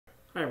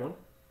Hi everyone.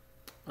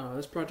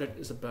 This project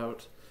is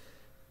about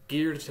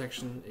gear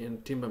detection in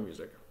Timba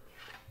music.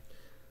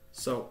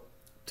 So,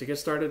 to get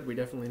started, we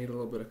definitely need a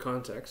little bit of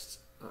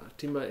context.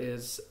 Timba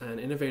is an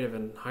innovative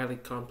and highly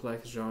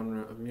complex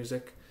genre of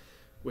music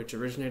which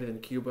originated in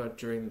Cuba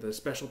during the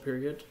special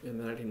period in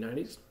the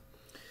 1990s.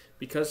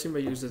 Because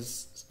Timba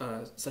uses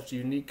such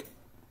unique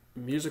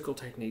musical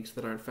techniques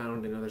that aren't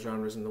found in other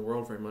genres in the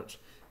world very much,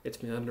 it's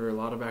been under a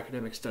lot of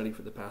academic study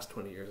for the past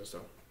 20 years or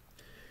so.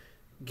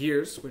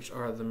 Gears, which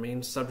are the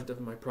main subject of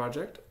my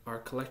project, are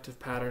collective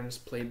patterns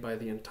played by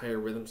the entire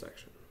rhythm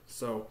section.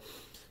 So,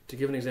 to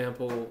give an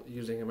example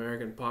using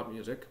American pop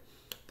music,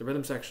 the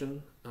rhythm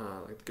section,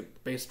 like the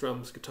bass,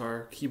 drums,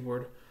 guitar,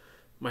 keyboard,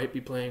 might be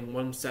playing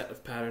one set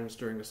of patterns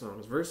during a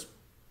song's verse,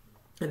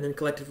 and then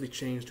collectively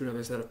change to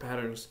another set of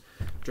patterns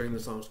during the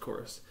song's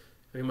chorus.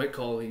 And we might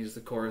call these the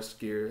chorus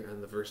gear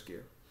and the verse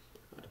gear.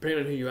 Depending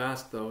on who you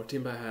ask, though,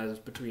 Timba has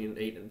between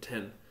 8 and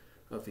 10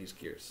 of these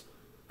gears.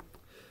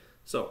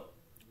 So,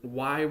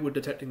 why would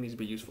detecting these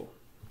be useful?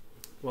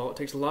 Well, it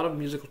takes a lot of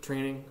musical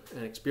training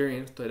and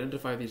experience to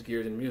identify these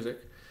gears in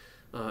music,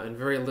 and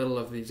very little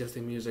of the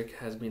existing music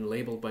has been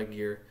labeled by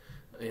gear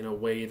in a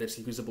way that's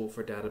usable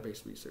for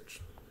database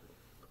research.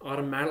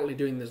 Automatically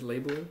doing this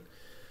labeling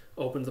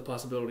opens the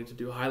possibility to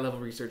do high-level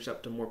research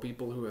up to more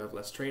people who have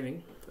less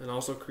training, and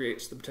also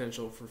creates the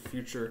potential for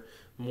future,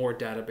 more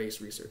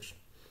database research.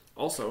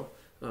 Also,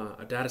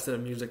 a data set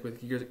of music with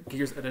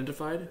gears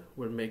identified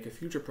would make a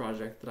future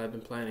project that I've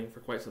been planning for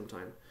quite some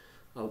time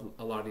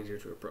a lot easier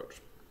to approach.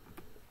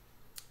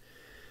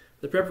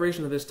 The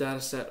preparation of this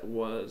data set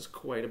was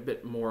quite a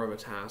bit more of a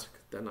task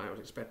than I was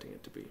expecting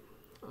it to be.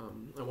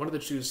 I wanted to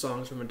choose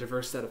songs from a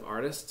diverse set of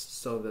artists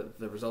so that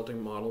the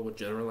resulting model would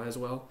generalize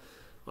well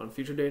on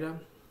future data.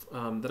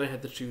 Then I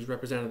had to choose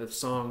representative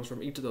songs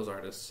from each of those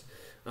artists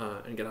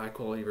and get high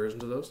quality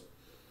versions of those.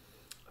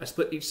 I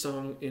split each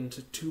song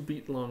into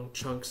 2-beat long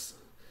chunks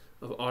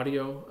of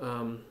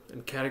audio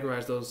and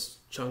categorize those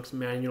chunks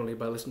manually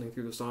by listening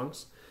through the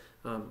songs.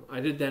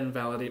 I did then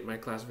validate my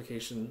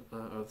classification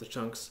of the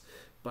chunks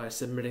by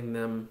submitting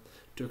them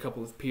to a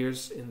couple of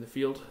peers in the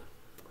field.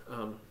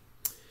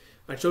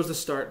 I chose to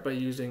start by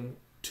using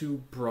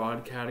 2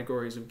 broad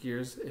categories of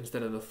gears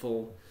instead of the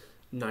full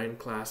 9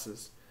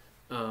 classes.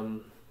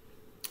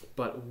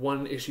 But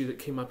one issue that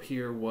came up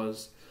here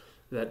was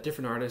that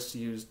different artists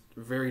used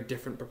very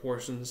different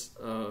proportions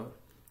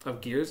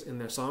of gears in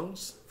their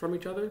songs from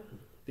each other.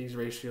 These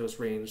ratios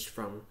ranged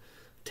from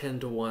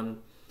 10:1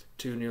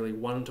 to nearly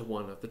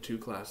 1:1 of the 2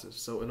 classes.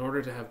 So in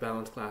order to have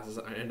balanced classes,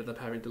 I ended up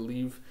having to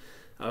leave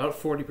about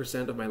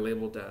 40% of my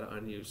labeled data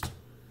unused.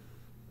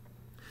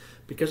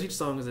 Because each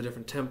song is a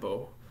different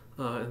tempo,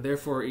 and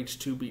therefore each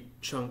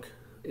 2-beat chunk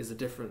is a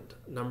different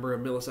number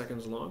of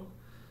milliseconds long,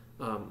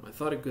 I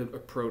thought a good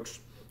approach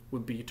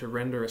would be to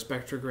render a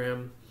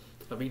spectrogram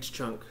of each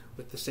chunk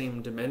with the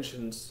same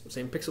dimensions,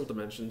 same pixel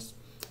dimensions,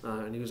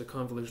 and use a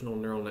convolutional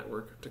neural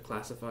network to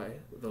classify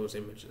those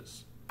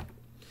images.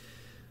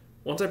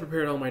 Once I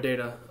prepared all my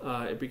data,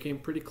 it became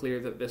pretty clear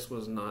that this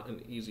was not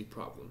an easy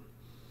problem.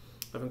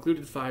 I've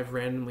included 5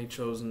 randomly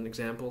chosen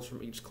examples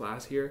from each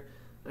class here,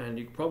 and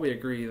you can probably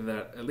agree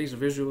that, at least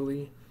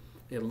visually,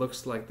 it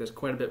looks like there's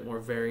quite a bit more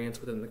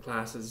variance within the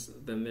classes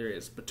than there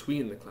is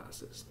between the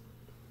classes.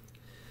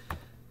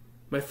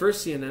 My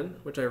first CNN,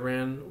 which I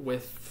ran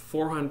with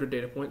 400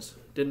 data points,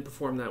 didn't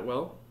perform that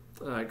well.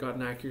 I got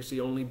an accuracy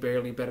only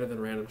barely better than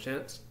random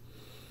chance.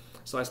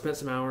 So I spent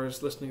some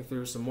hours listening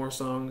through some more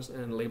songs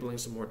and labeling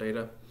some more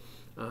data.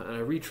 And I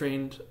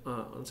retrained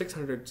on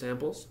 600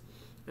 samples,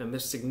 and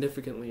this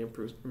significantly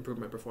improved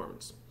my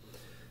performance.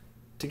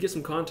 To give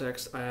some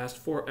context, I asked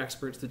 4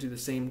 experts to do the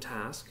same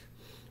task,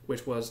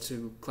 which was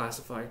to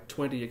classify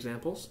 20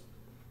 examples.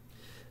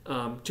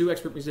 2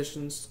 expert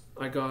musicians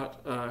I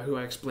got who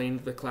I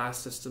explained the class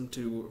system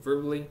to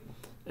verbally,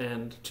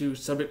 and 2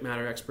 subject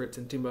matter experts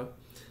in Timba,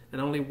 and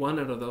only 1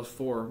 out of those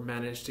 4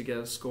 managed to get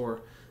a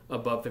score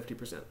above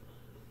 50%.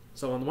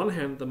 So on the one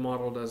hand, the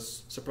model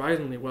does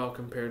surprisingly well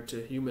compared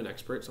to human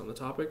experts on the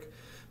topic,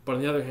 but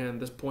on the other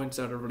hand, this points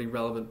out a really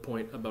relevant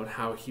point about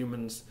how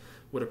humans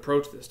would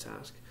approach this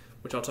task,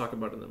 which I'll talk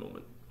about in a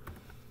moment.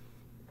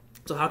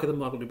 So how could the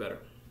model do better?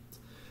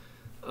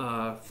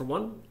 For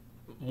one,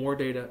 more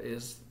data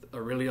is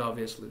a really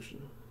obvious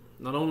solution.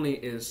 Not only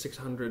is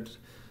 600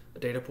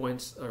 data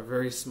points a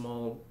very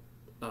small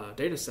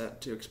data set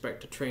to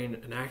expect to train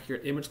an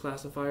accurate image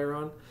classifier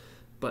on,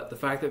 but the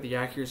fact that the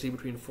accuracy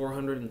between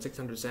 400 and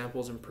 600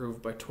 samples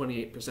improved by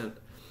 28%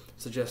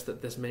 suggests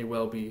that this may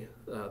well be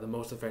the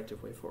most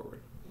effective way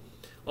forward.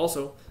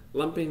 Also,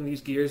 lumping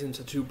these gears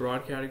into 2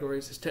 broad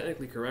categories is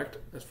technically correct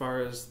as far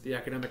as the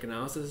academic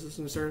analysis is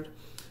concerned,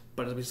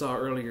 but as we saw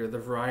earlier, the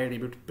variety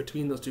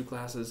between those 2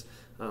 classes,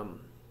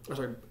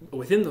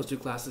 within those 2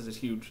 classes is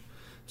huge.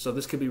 So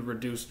this could be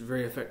reduced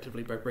very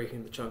effectively by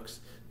breaking the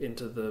chunks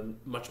into the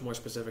much more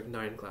specific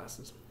 9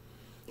 classes.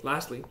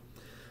 Lastly,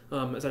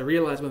 as I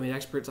realized when the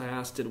experts I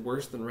asked did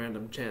worse than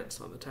random chance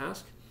on the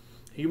task,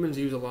 humans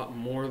use a lot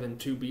more than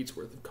 2 beats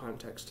worth of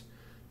context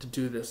to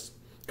do this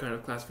kind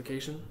of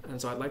classification,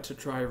 and so I'd like to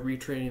try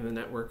retraining the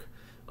network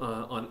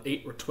on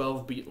 8 or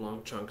 12 beat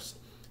long chunks,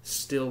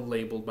 still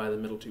labeled by the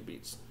middle 2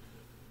 beats.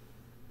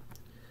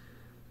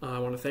 I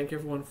want to thank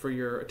everyone for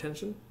your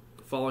attention,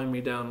 following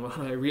me down what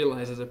I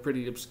realize is a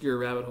pretty obscure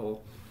rabbit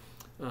hole.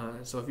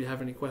 So if you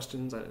have any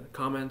questions,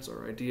 comments,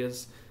 or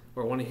ideas,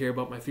 or want to hear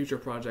about my future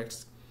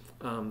projects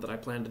that I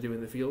plan to do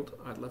in the field,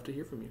 I'd love to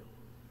hear from you.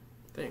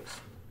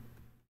 Thanks.